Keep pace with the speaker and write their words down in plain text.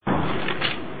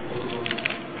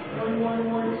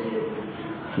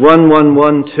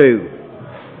1112.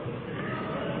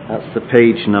 That's the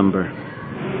page number.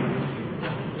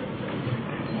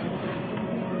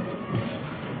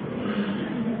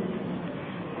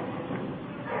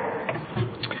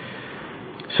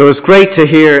 So it's great to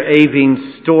hear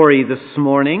Avine's story this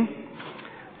morning.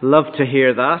 Love to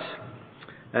hear that.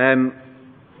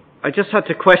 I just had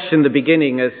to question the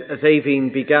beginning as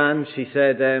Avine began. She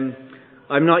said,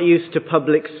 I'm not used to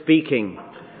public speaking.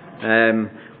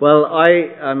 Well, I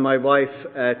and my wife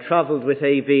travelled with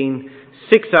Avine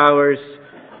 6 hours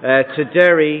to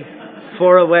Derry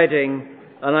for a wedding,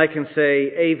 and I can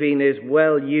say Avine is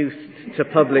well used to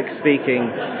public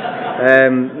speaking.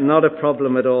 Not a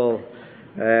problem at all.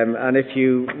 And if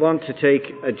you want to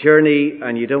take a journey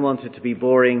and you don't want it to be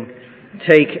boring,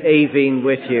 take Avine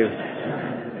with you,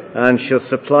 and she'll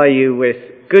supply you with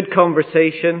good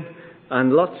conversation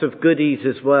and lots of goodies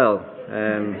as well.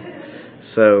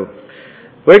 So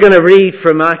we're going to read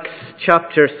from Acts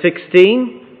chapter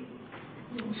 16,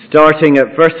 starting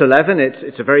at verse 11.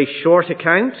 It's a very short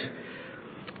account,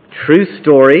 true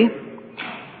story.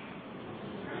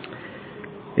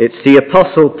 It's the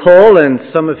Apostle Paul and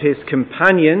some of his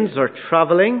companions are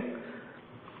travelling,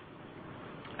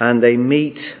 and they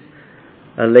meet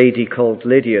a lady called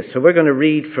Lydia. So we're going to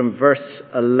read from verse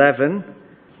 11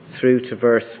 through to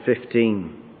verse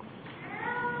 15.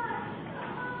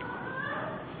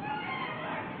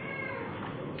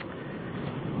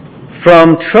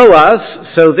 From Troas,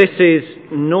 so this is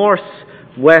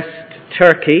northwest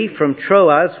Turkey, from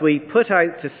Troas we put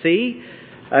out to sea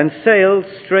and sailed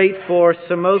straight for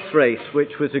Samothrace,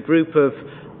 which was a group of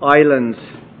islands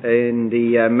in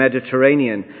the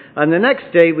Mediterranean. And the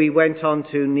next day we went on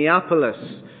to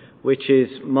Neapolis, which is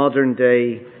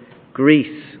modern-day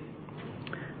Greece.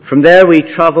 From there we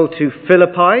travelled to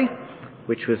Philippi,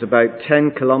 which was about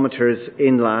 10 kilometres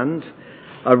inland,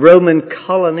 a Roman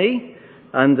colony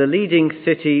and the leading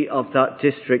city of that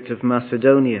district of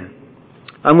Macedonia.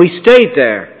 And we stayed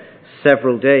there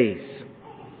several days.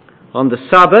 On the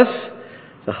Sabbath,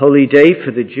 the holy day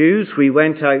for the Jews, we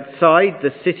went outside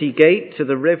the city gate to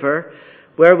the river,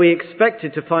 where we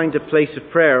expected to find a place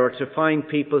of prayer or to find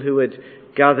people who had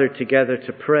gathered together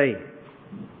to pray.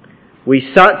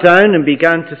 We sat down and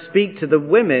began to speak to the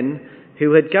women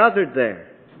who had gathered there.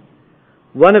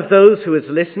 One of those who was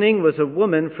listening was a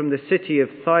woman from the city of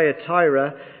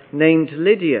Thyatira named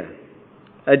Lydia,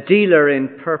 a dealer in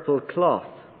purple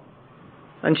cloth.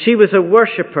 And she was a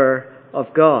worshipper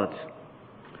of God.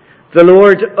 The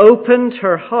Lord opened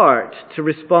her heart to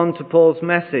respond to Paul's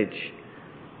message.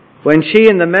 When she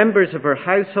and the members of her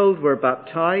household were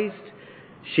baptized,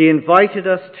 she invited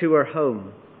us to her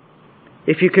home.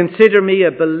 If you consider me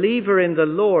a believer in the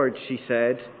Lord, she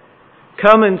said,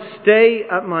 come and stay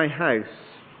at my house.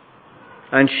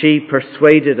 And she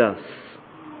persuaded us.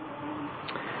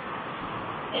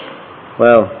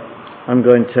 Well, I'm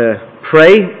going to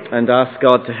pray and ask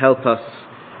God to help us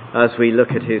as we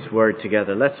look at his word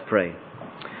together. Let's pray.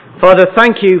 Father,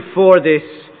 thank you for this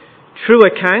true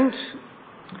account,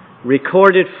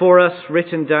 recorded for us,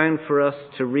 written down for us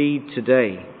to read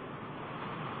today.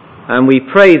 And we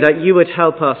pray that you would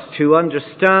help us to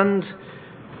understand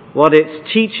what it's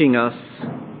teaching us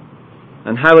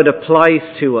and how it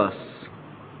applies to us,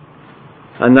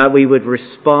 and that we would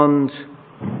respond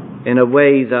in a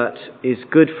way that is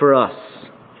good for us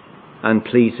and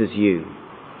pleases you.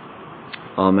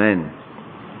 Amen.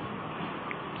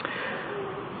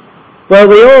 Well,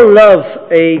 we all love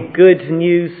a good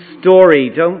news story,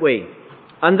 don't we?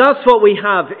 And that's what we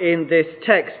have in this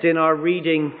text in our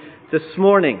reading this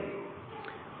morning.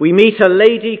 We meet a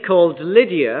lady called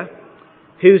Lydia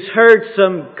who's heard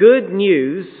some good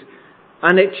news,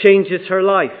 and it changes her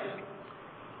life.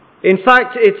 In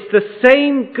fact, it's the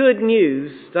same good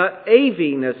news that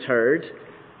Avine has heard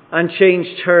and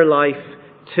changed her life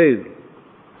too.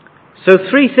 So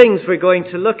 3 things we're going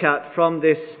to look at from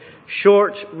this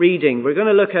short reading. We're going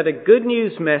to look at a good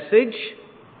news message,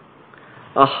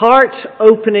 a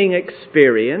heart-opening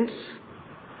experience,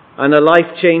 and a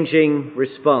life-changing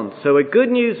response. So a good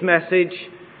news message,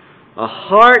 a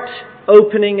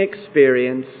heart-opening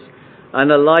experience,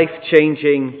 and a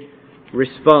life-changing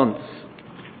response.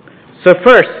 So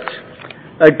first,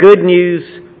 a good news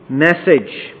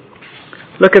message.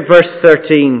 Look at verse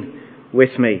 13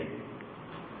 with me.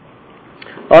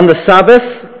 On the Sabbath,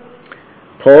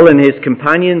 Paul and his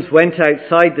companions went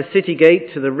outside the city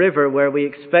gate to the river where we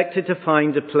expected to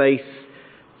find a place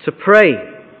to pray.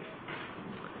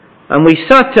 And we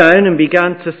sat down and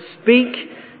began to speak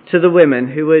to the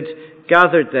women who had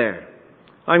gathered there.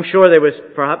 I'm sure there was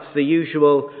perhaps the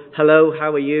usual, hello,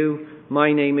 how are you,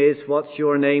 my name is, what's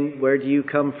your name, where do you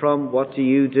come from, what do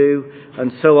you do,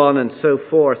 and so on and so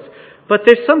forth. But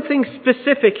there's something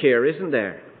specific here, isn't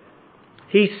there?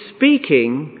 He's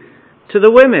speaking to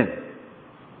the women.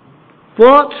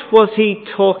 What was he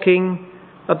talking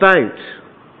about?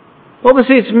 What was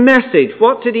his message?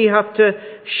 What did he have to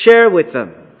share with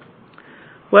them?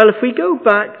 Well, if we go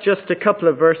back just a couple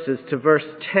of verses to verse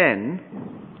 10,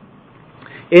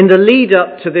 in the lead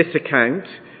up to this account,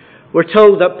 we're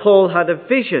told that Paul had a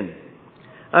vision.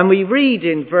 And we read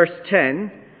in verse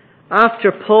 10,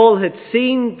 after Paul had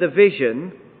seen the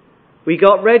vision, we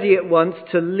got ready at once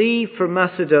to leave for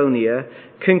Macedonia,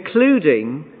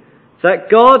 concluding that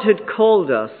God had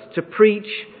called us to preach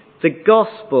the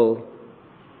gospel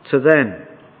to them.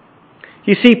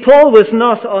 You see, Paul was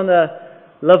not on a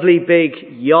lovely big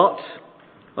yacht,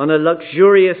 on a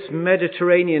luxurious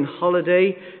Mediterranean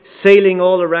holiday, sailing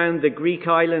all around the Greek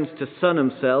islands to sun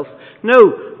himself.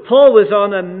 No, Paul was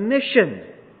on a mission,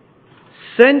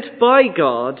 sent by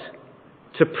God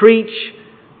to preach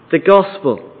the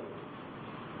gospel.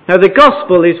 Now, the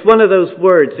gospel is one of those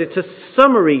words, it's a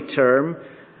summary term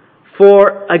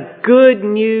for a good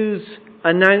news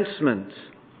announcement.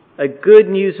 A good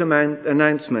news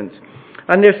announcement.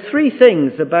 And there's three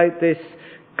things about this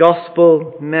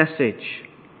gospel message.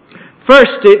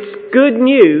 First, it's good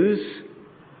news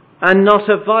and not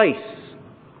advice.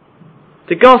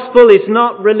 The gospel is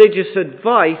not religious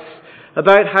advice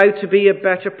about how to be a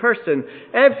better person.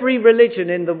 Every religion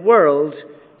in the world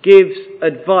gives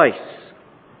advice.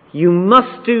 You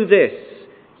must do this.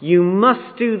 You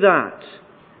must do that.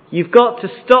 You've got to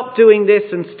stop doing this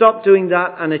and stop doing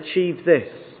that and achieve this.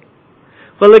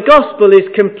 Well, the gospel is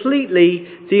completely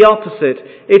the opposite.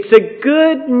 It's a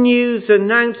good news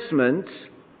announcement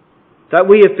that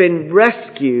we have been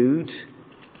rescued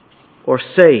or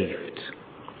saved.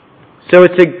 So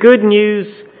it's a good news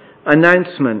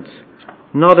announcement,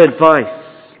 not advice.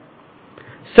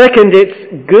 Second,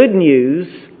 it's good news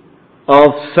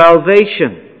of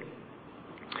salvation.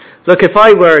 Look, if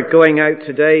I were going out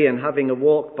today and having a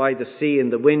walk by the sea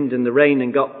in the wind and the rain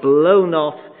and got blown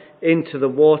off into the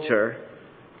water,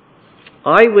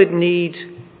 I would need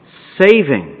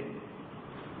saving.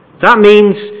 That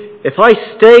means if I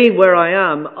stay where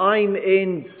I am, I'm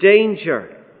in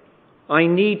danger. I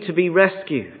need to be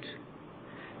rescued.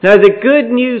 Now, the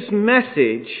good news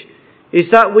message is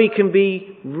that we can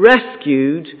be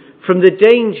rescued from the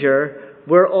danger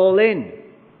we're all in.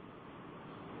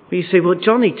 You say, well,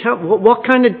 Johnny, what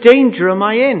kind of danger am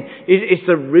I in? Is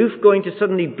the roof going to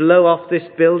suddenly blow off this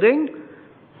building?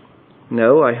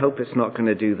 No, I hope it's not going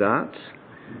to do that.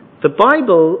 The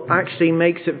Bible actually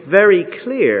makes it very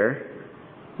clear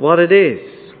what it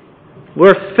is.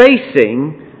 We're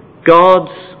facing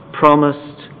God's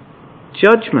promised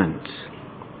judgment.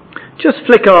 Just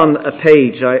flick on a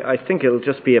page, I think it'll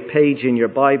just be a page in your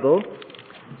Bible,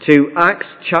 to Acts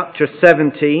chapter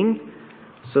 17.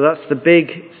 So that's the big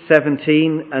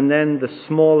 17 and then the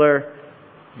smaller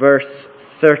verse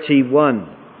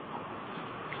 31.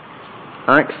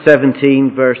 Acts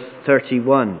 17 verse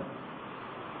 31.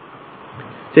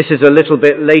 This is a little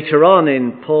bit later on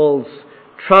in Paul's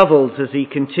travels as he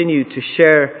continued to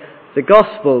share the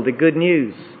gospel, the good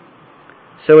news.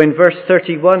 So in verse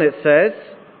 31 it says,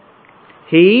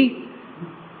 He,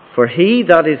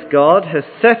 that is God, has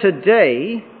set a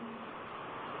day,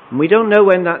 and we don't know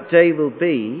when that day will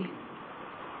be,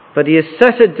 but He has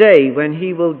set a day when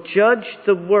He will judge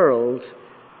the world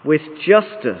with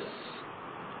justice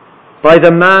by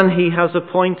the man He has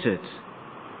appointed.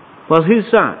 Well,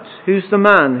 who's that? Who's the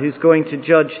man who's going to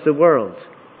judge the world?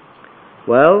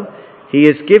 Well, He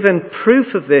has given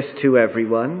proof of this to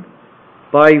everyone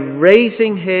by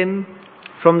raising Him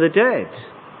from the dead.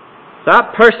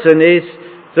 That person is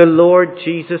the Lord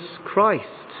Jesus Christ,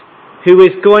 who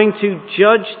is going to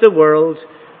judge the world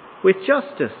with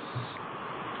justice.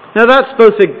 Now that's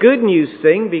both a good news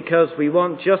thing because we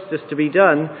want justice to be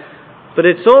done, but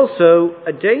it's also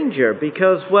a danger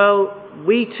because, well,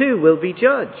 we too will be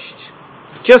judged.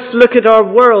 Just look at our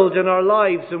world and our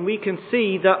lives and we can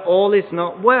see that all is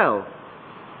not well.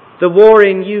 The war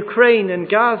in Ukraine and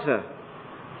Gaza,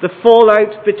 the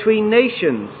fallout between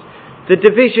nations, the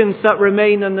divisions that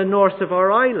remain in the north of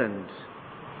our island.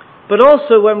 But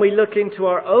also when we look into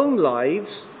our own lives,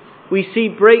 we see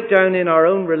breakdown in our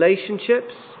own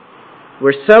relationships.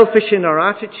 We're selfish in our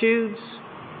attitudes.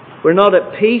 We're not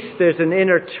at peace. There's an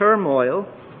inner turmoil.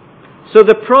 So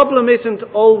the problem isn't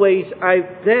always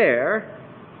out there.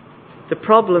 The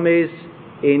problem is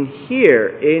in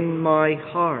here, in my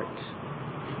heart.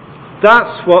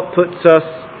 That's what puts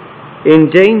us in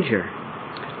danger.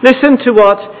 Listen to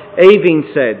what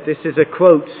Aving said. This is a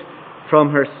quote from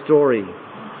her story.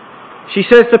 She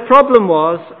says, the problem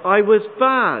was I was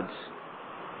bad,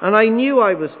 and I knew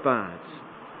I was bad.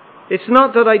 It's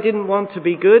not that I didn't want to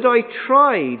be good. I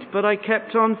tried, but I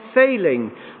kept on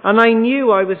failing, and I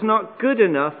knew I was not good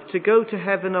enough to go to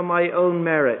heaven on my own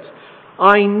merit.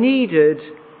 I needed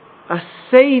a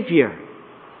Saviour.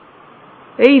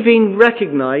 Aveen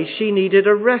recognized she needed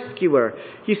a rescuer.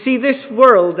 You see, this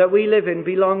world that we live in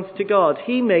belongs to God.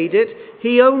 He made it.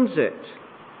 He owns it.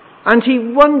 And He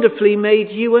wonderfully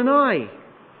made you and I,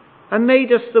 and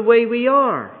made us the way we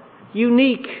are,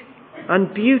 unique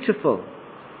and beautiful.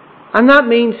 And that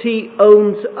means He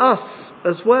owns us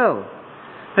as well.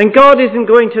 And God isn't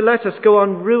going to let us go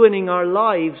on ruining our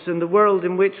lives and the world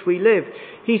in which we live.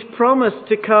 He's promised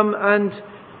to come and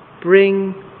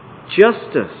bring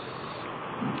justice.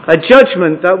 A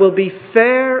judgment that will be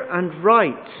fair and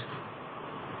right,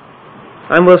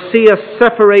 and will see us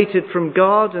separated from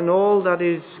God and all that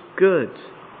is good.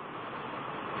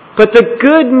 But the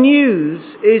good news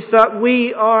is that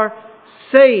we are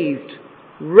saved,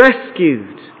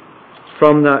 rescued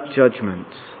from that judgment.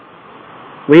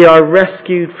 We are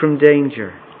rescued from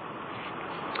danger.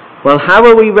 Well, how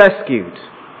are we rescued?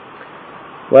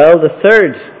 Well, the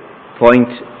third point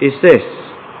is this.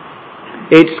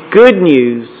 It's good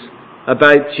news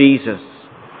about Jesus.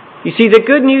 You see, the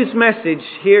good news message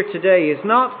here today is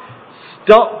not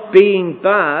stop being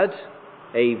bad,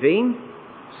 Aveen,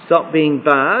 stop being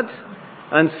bad,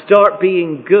 and start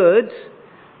being good.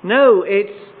 No,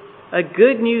 it's a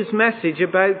good news message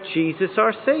about Jesus,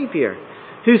 our Saviour,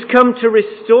 who's come to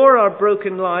restore our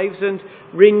broken lives and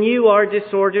renew our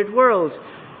disordered world.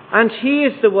 And He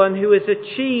is the one who has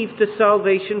achieved the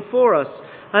salvation for us.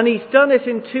 And He's done it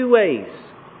in two ways.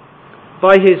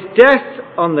 By His death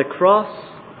on the cross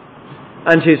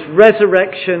and His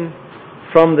resurrection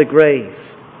from the grave.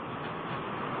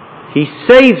 He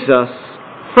saves us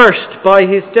first by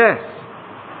His death.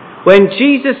 When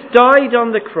Jesus died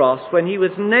on the cross, when He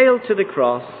was nailed to the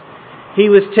cross, He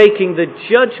was taking the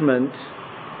judgment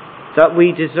that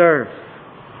we deserve.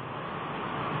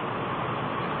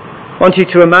 I want you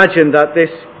to imagine that this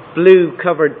blue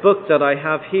covered book that I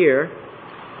have here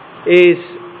is,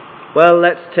 well,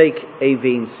 let's take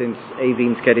Aveen, since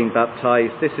Aveen's getting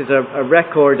baptized. This is a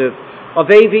record of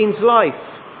Aveen's life.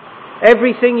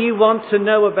 Everything you want to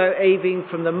know about Aveen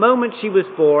from the moment she was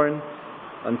born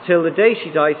until the day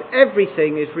she dies,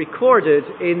 everything is recorded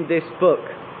in this book.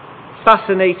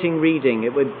 Fascinating reading.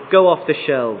 It would go off the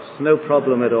shelves, no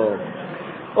problem at all.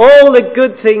 All the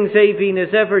good things Aveen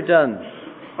has ever done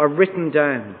are written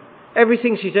down.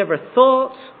 Everything she's ever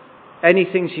thought,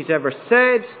 anything she's ever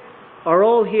said, are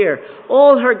all here.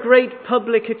 All her great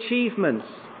public achievements,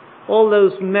 all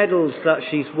those medals that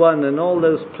she's won and all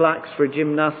those plaques for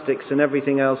gymnastics and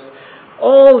everything else,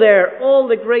 all there, all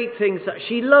the great things that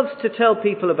she loves to tell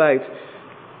people about,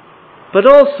 but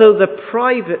also the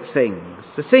private things,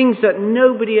 the things that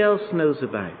nobody else knows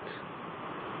about.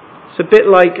 It's a bit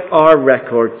like our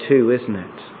record too, isn't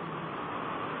it?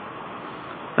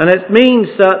 And it means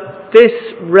that this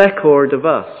record of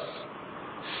us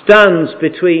stands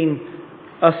between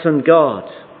us and God.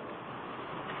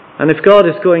 And if God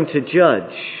is going to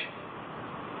judge,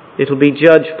 it'll be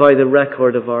judged by the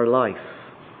record of our life.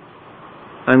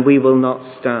 And we will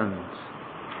not stand.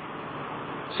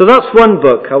 So that's one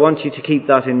book. I want you to keep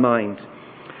that in mind.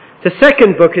 The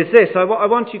second book is this. I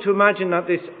want you to imagine that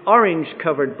this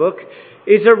orange-covered book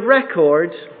is a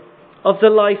record of the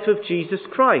life of Jesus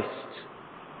Christ.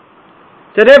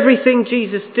 That everything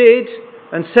Jesus did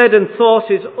and said and thought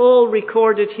is all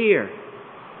recorded here.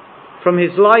 From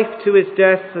His life to His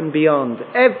death and beyond.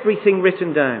 Everything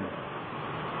written down.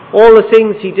 All the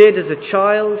things He did as a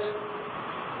child,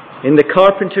 in the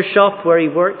carpenter shop where He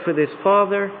worked with His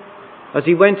father, as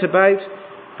He went about.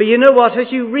 But you know what? As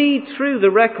you read through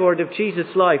the record of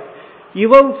Jesus' life, you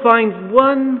won't find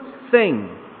one thing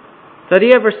that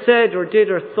He ever said or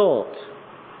did or thought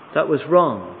that was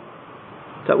wrong,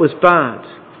 that was bad.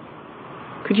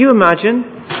 Could you imagine?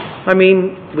 I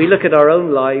mean, we look at our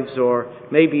own lives, or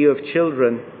maybe you have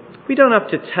children. We don't have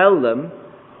to tell them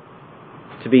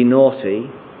to be naughty.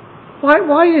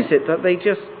 Why is it that they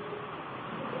just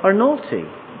are naughty?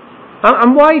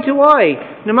 And why do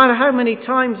I, no matter how many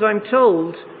times I'm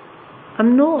told,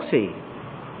 I'm naughty?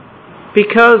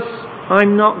 Because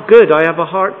I'm not good. I have a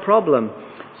heart problem.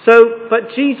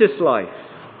 But Jesus' life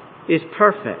is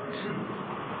perfect.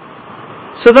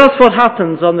 So that's what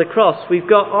happens on the cross. We've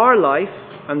got our life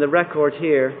and the record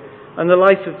here and the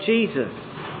life of Jesus.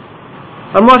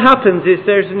 And what happens is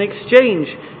there's an exchange.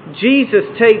 Jesus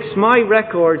takes my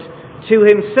record to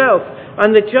Himself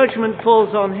and the judgment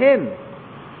falls on Him.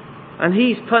 and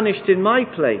He's punished in my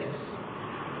place.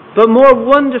 But more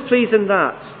wonderfully than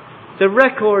that, the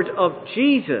record of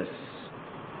Jesus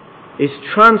is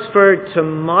transferred to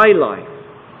my life,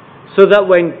 so that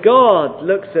when God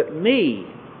looks at me,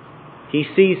 He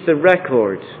sees the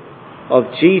record of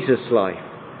Jesus' life,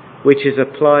 which is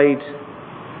applied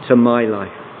to my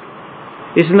life.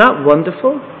 Isn't that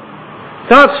wonderful?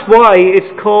 That's why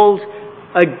it's called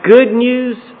a good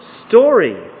news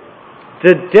story.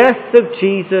 The death of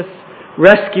Jesus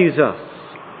rescues us.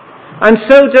 And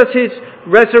so does His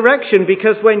resurrection,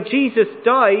 because when Jesus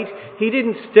died, He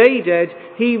didn't stay dead.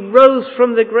 He rose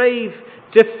from the grave,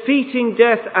 defeating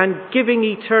death and giving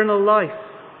eternal life.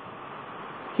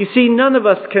 You see, none of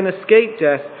us can escape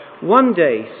death. One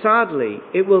day, sadly,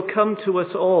 it will come to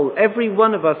us all, every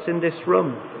one of us in this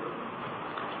room.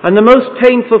 And the most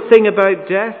painful thing about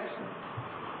death,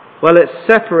 well, it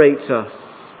separates us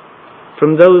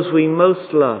from those we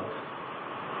most love,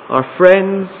 our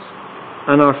friends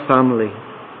and our family.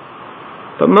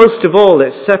 But most of all,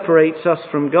 it separates us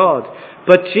from God.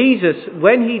 But Jesus,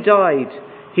 when He died,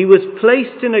 He was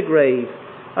placed in a grave,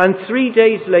 and 3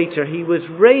 days later He was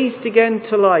raised again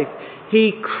to life.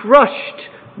 He crushed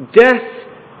death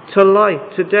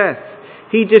to death.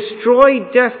 He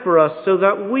destroyed death for us so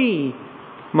that we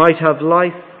might have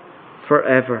life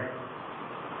forever.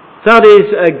 That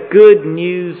is a good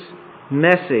news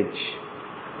message.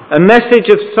 A message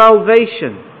of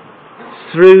salvation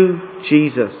through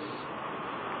Jesus.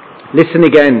 Listen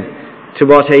again to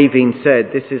what Aveen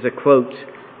said. This is a quote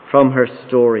from her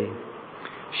story.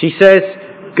 She says,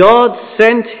 God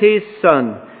sent His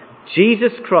Son,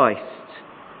 Jesus Christ,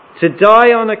 to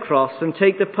die on a cross and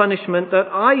take the punishment that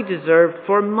I deserved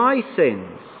for my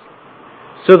sins,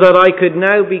 so that I could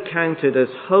now be counted as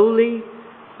holy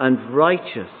and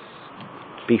righteous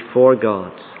before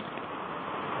God.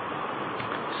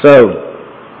 So,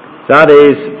 that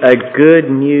is a good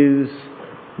news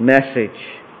message.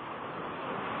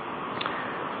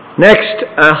 Next,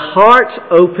 a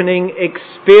heart-opening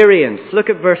experience. Look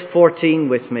at verse 14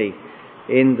 with me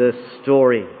in the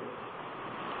story.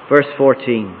 Verse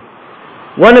 14.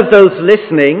 One of those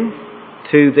listening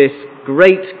to this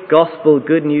great gospel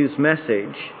good news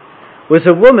message was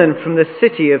a woman from the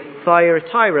city of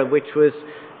Thyatira, which was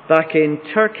back in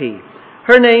Turkey.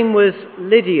 Her name was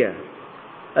Lydia,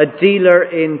 a dealer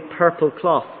in purple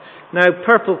cloth. Now,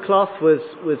 purple cloth was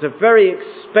a very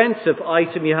expensive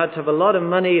item. You had to have a lot of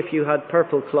money if you had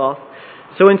purple cloth.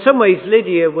 So in some ways,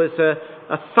 Lydia was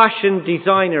a fashion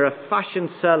designer, a fashion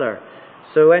seller.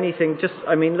 So anything,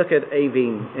 look at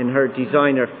Aveen in her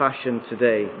designer fashion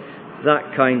today.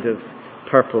 That kind of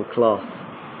purple cloth.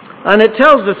 And it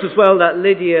tells us as well that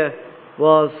Lydia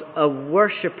was a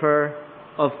worshipper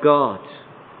of God.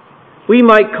 We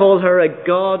might call her a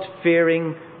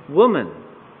God-fearing woman.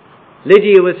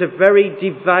 Lydia was a very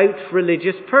devout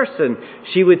religious person.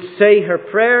 She would say her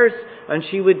prayers and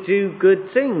she would do good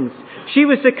things. She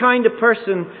was the kind of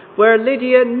person where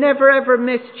Lydia never ever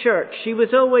missed church. She was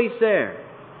always there.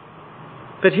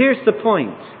 But here's the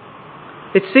point.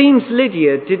 It seems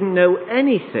Lydia didn't know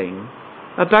anything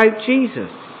about Jesus.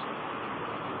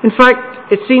 In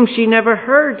fact, it seems she never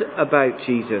heard about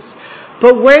Jesus.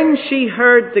 But when she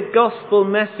heard the gospel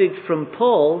message from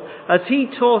Paul, as he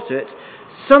taught it,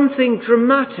 something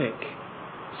dramatic,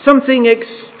 something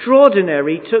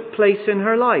extraordinary took place in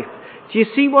her life. Do you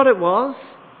see what it was?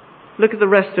 Look at the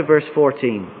rest of verse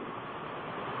 14.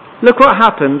 Look what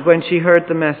happened when she heard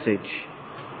the message.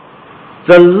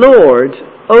 The Lord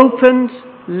opened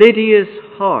Lydia's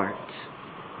heart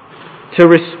to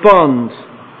respond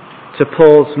to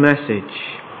Paul's message.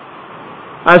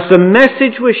 As the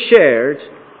message was shared,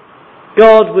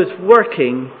 God was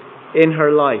working in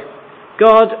her life.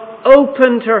 God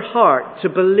opened her heart to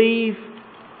believe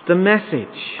the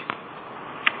message.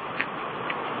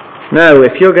 Now,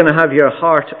 if you're going to have your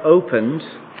heart opened,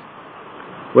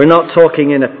 we're not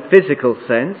talking in a physical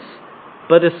sense,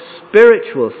 but a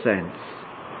spiritual sense.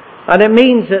 And it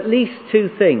means at least two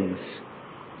things.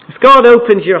 If God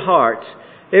opens your heart,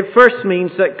 it first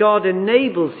means that God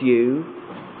enables you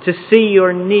to see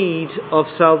your need of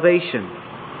salvation.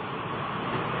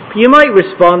 You might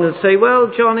respond and say,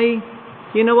 well, Johnny,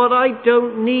 you know what? I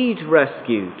don't need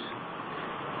rescued.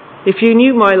 If you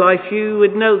knew my life, you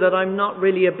would know that I'm not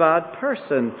really a bad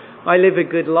person. I live a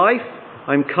good life.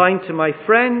 I'm kind to my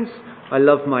friends. I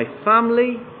love my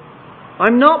family.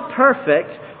 I'm not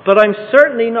perfect, but I'm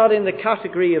certainly not in the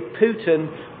category of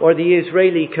Putin or the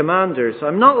Israeli commanders.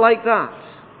 I'm not like that.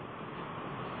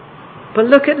 But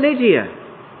look at Lydia.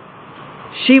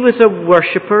 She was a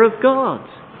worshipper of God,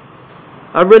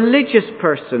 a religious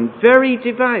person, very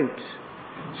devout.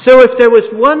 So if there was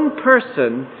one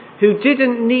person who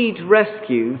didn't need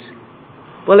rescued,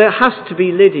 well, it has to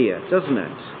be Lydia, doesn't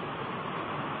it?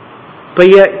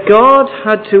 But yet God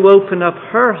had to open up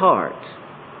her heart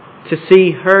to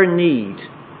see her need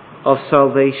of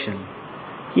salvation.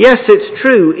 Yes, it's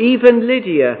true, even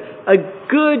Lydia, a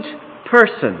good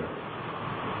person,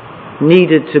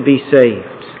 needed to be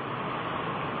saved.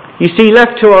 You see,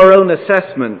 left to our own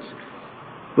assessment,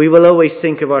 we will always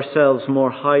think of ourselves more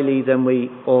highly than we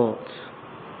ought.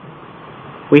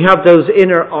 We have those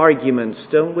inner arguments,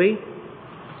 don't we?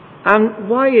 And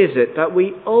why is it that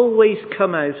we always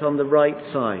come out on the right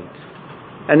side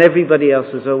and everybody else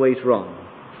is always wrong?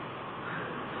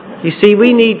 You see,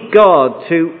 we need God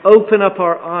to open up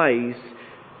our eyes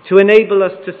to enable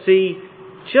us to see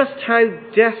just how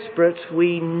desperate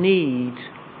we need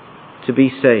to be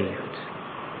saved.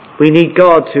 We need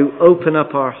God to open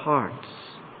up our hearts.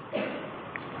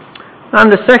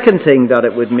 And the second thing that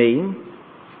it would mean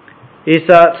is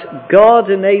that God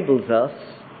enables us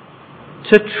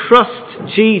to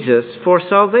trust Jesus for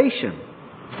salvation.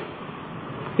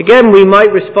 Again, we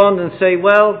might respond and say,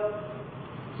 well,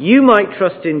 you might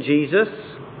trust in Jesus,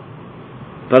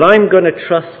 but I'm going to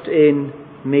trust in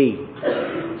me.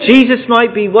 Jesus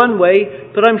might be one way,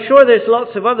 but I'm sure there's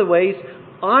lots of other ways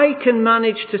I can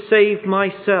manage to save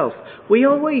myself. We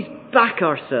always back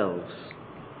ourselves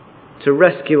to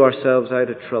rescue ourselves out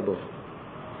of trouble.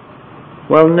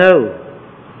 Well, no.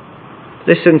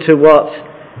 Listen to what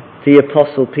the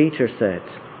Apostle Peter said.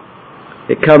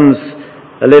 It comes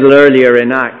a little earlier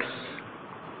in Acts.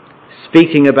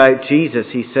 Speaking about Jesus,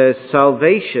 he says,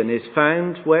 salvation is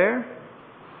found where?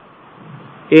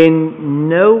 In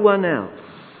no one else.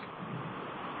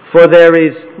 For there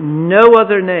is no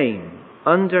other name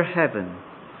under heaven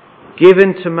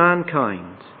given to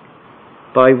mankind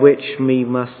by which we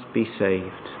must be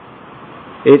saved.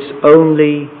 It's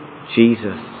only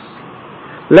Jesus.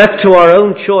 Left to our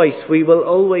own choice, we will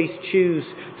always choose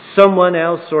someone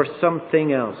else or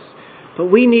something else. But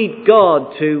we need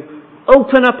God to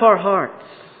open up our hearts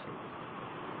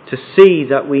to see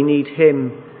that we need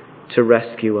Him to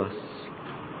rescue us.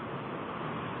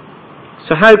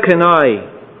 So how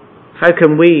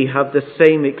can we have the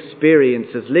same experience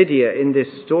as Lydia in this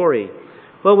story?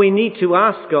 Well, we need to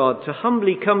ask God to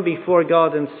humbly come before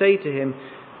God and say to Him,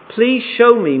 please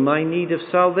show me my need of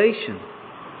salvation.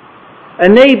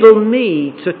 Enable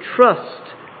me to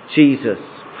trust Jesus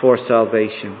for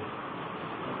salvation.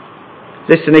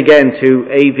 Listen again to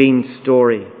Avine's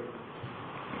story.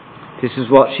 This is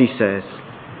what she says.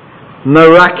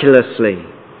 Miraculously,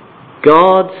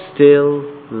 God still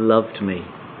loved me.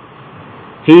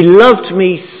 He loved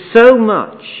me so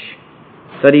much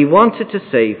that He wanted to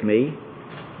save me,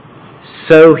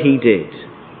 so He did.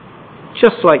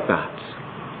 Just like that.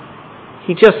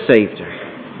 He just saved her.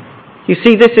 You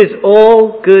see, this is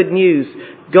all good news.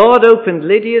 God opened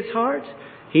Lydia's heart.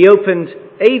 He opened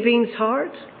Avine's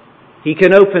heart. He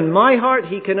can open my heart.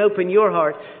 He can open your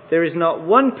heart. There is not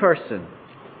one person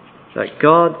that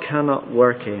God cannot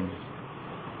work in.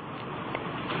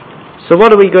 So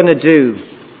what are we going to do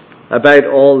about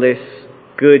all this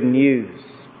good news?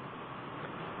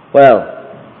 Well,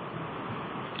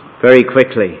 very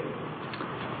quickly,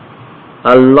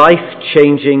 a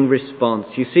life-changing response.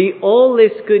 You see, all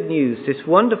this good news, this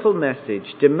wonderful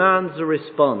message, demands a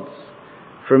response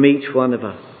from each one of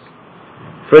us.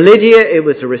 For Lydia, it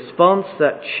was a response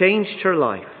that changed her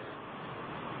life,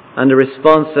 and a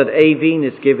response that Avine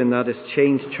has given that has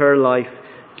changed her life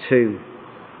too.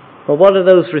 Well, what are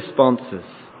those responses?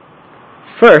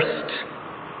 First,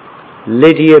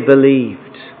 Lydia believed.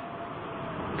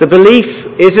 The belief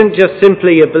isn't just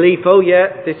simply a belief, oh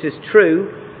yeah, this is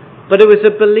true, but it was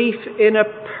a belief in a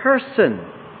person.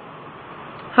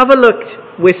 Have a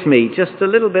look with me just a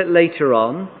little bit later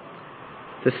on,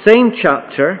 the same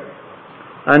chapter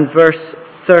and verse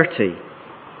 30.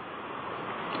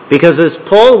 Because as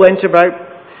Paul went about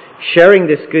sharing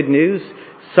this good news,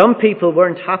 some people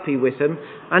weren't happy with him,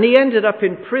 and he ended up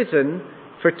in prison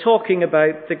for talking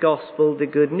about the gospel, the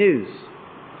good news.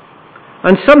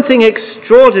 And something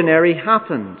extraordinary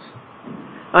happened.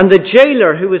 And the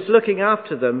jailer who was looking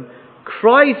after them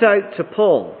cries out to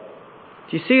Paul.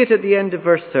 Do you see it at the end of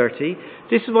verse 30?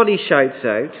 This is what he shouts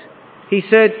out. He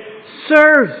said,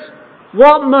 "Sirs,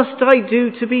 what must I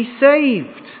do to be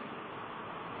saved?"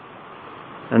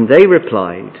 And they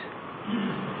replied,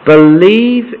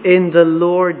 "Believe in the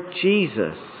Lord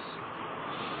Jesus,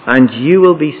 and you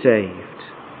will be saved,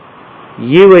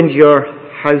 you and your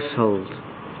household."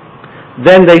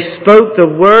 Then they spoke the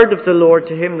word of the Lord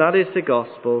to him, that is the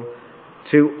gospel,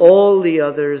 to all the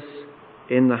others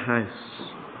in the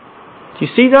house. Do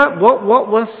you see that? What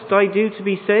must I do to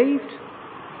be saved?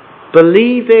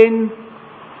 Believe in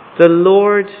the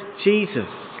Lord Jesus.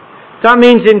 That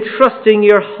means entrusting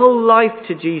your whole life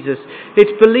to Jesus.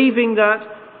 It's believing that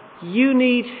you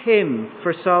need Him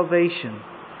for salvation.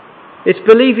 It's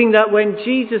believing that when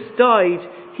Jesus died,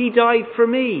 He died for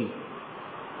me.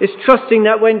 It's trusting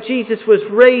that when Jesus was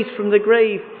raised from the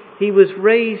grave, He was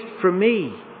raised for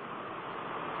me.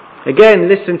 Again,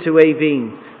 listen to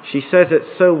Aveen. She says it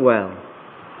so well.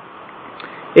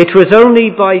 It was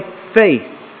only by faith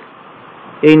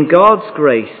in God's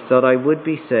grace that I would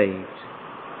be saved.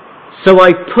 So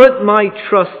I put my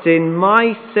trust in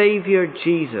my Saviour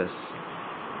Jesus,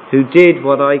 who did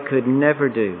what I could never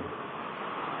do.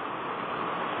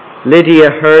 Lydia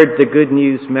heard the good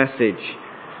news message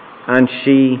and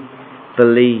she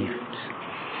believed.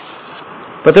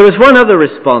 But there was one other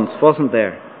response, wasn't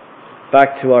there?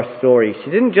 Back to our story. She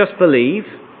didn't just believe.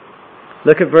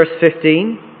 Look at verse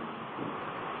 15.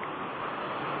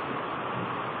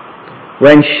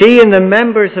 When she and the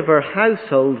members of her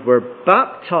household were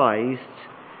baptized,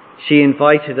 she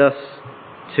invited us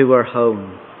to her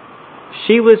home.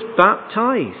 She was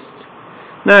baptized.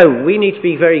 Now, we need to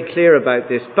be very clear about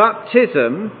this.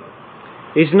 Baptism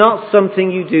is not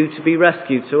something you do to be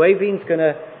rescued. So Aveen's going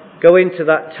to go into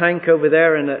that tank over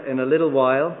there in a little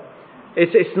while.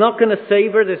 It's not going to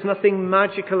save her. There's nothing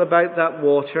magical about that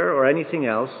water or anything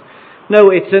else. No,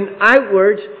 it's an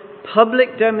outward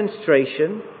public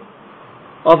demonstration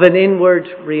of an inward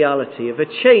reality, of a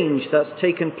change that's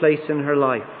taken place in her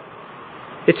life.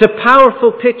 It's a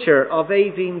powerful picture of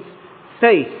Aveen's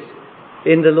faith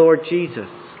in the Lord Jesus.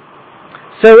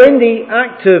 So in the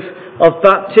act of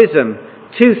baptism,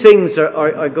 two things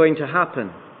are going to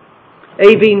happen.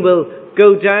 Aveen will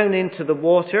go down into the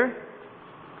water,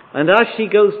 and as she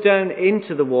goes down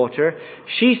into the water,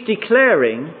 she's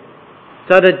declaring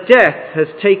that a death has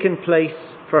taken place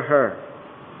for her.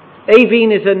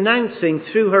 Aveen is announcing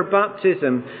through her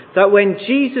baptism that when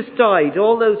Jesus died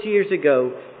all those years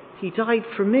ago, He died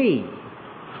for me.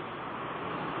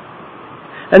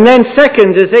 And then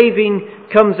second, as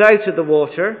Aveen comes out of the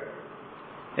water,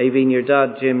 Aveen, your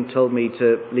dad Jim told me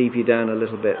to leave you down a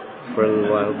little bit for a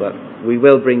little while, but we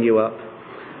will bring you up.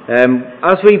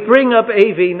 As we bring up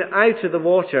Aveen out of the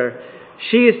water,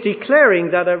 she is declaring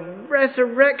that a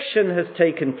resurrection has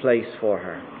taken place for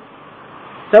her.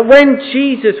 That when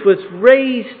Jesus was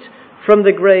raised from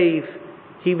the grave,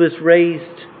 He was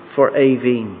raised for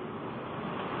Aveen.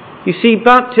 You see,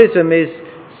 baptism is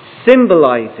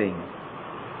symbolizing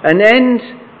an end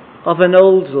of an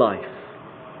old life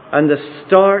and the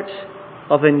start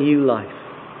of a new life.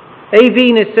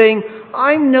 Aveen is saying,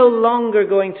 I'm no longer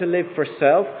going to live for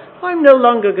self. I'm no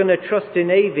longer going to trust in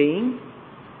Aveen.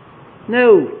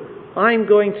 No, I'm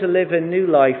going to live a new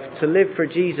life, to live for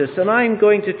Jesus, and I'm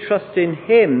going to trust in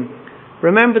Him.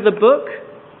 Remember the book?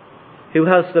 Who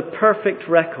has the perfect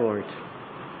record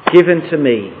given to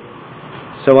me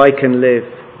so I can live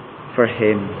for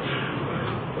Him.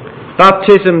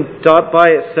 Baptism by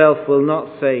itself will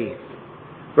not save.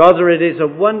 Rather, it is a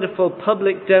wonderful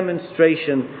public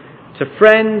demonstration to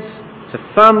friends,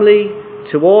 to family,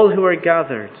 to all who are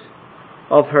gathered,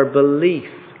 of her belief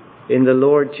in the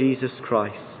Lord Jesus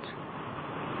Christ.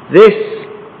 This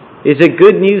is a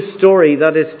good news story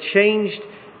that has changed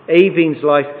Aveen's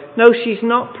life. No, she's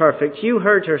not perfect. You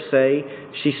heard her say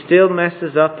she still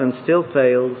messes up and still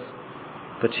fails,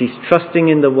 but she's trusting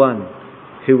in the one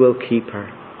who will keep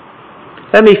her.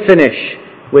 Let me finish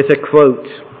with a quote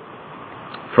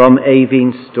from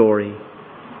Aveen's story.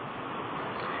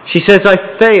 She says,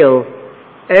 I fail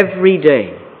every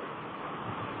day,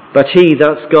 but He,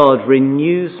 that's God,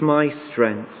 renews my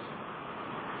strength.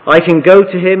 I can go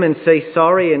to Him and say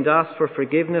sorry and ask for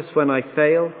forgiveness when I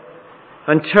fail,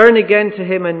 and turn again to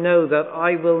Him and know that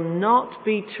I will not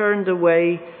be turned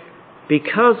away,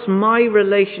 because my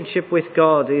relationship with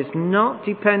God is not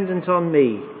dependent on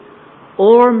me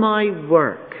or my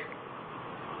work,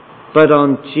 but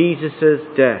on Jesus'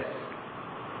 death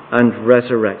and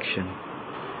resurrection.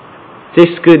 This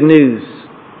good news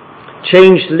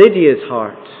changed Lydia's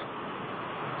heart,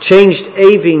 changed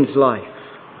Aveen's life,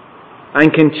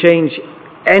 and can change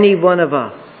any one of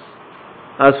us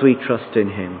as we trust in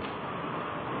Him.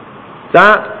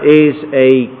 That is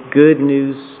a good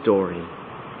news story.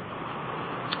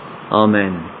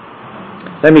 Amen.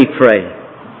 Let me pray.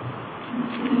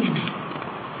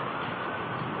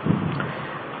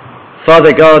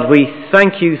 Father God, we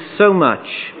thank You so much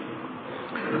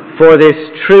for this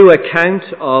true account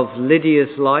of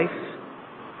Lydia's life.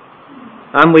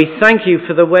 And we thank You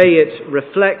for the way it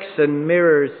reflects and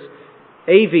mirrors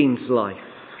Aveen's life.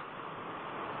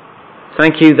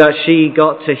 Thank you that she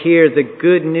got to hear the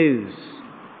good news.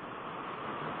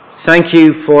 Thank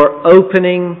you for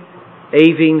opening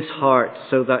Avine's heart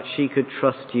so that she could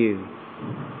trust you.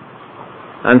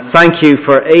 And thank you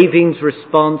for Avine's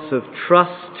response of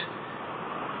trust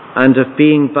and of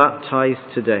being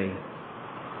baptized today.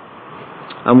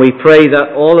 And we pray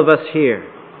that all of us here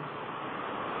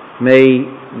may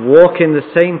walk in the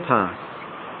same path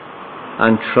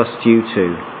and trust you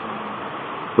too.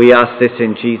 We ask this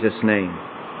in Jesus' name.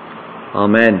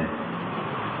 Amen.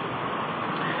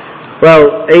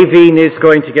 Well, Avine is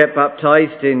going to get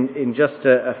baptized in just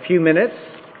a few minutes.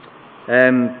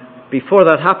 Before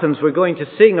that happens, we're going to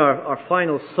sing our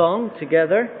final song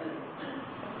together.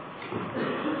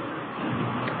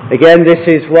 Again, this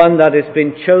is one that has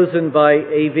been chosen by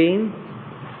Avine.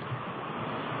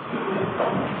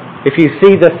 If you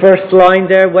see the first line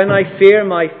there, when I fear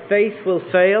my faith will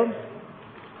fail,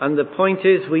 and the point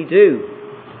is we do.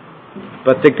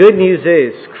 But the good news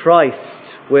is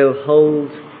Christ will hold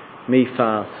me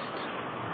fast.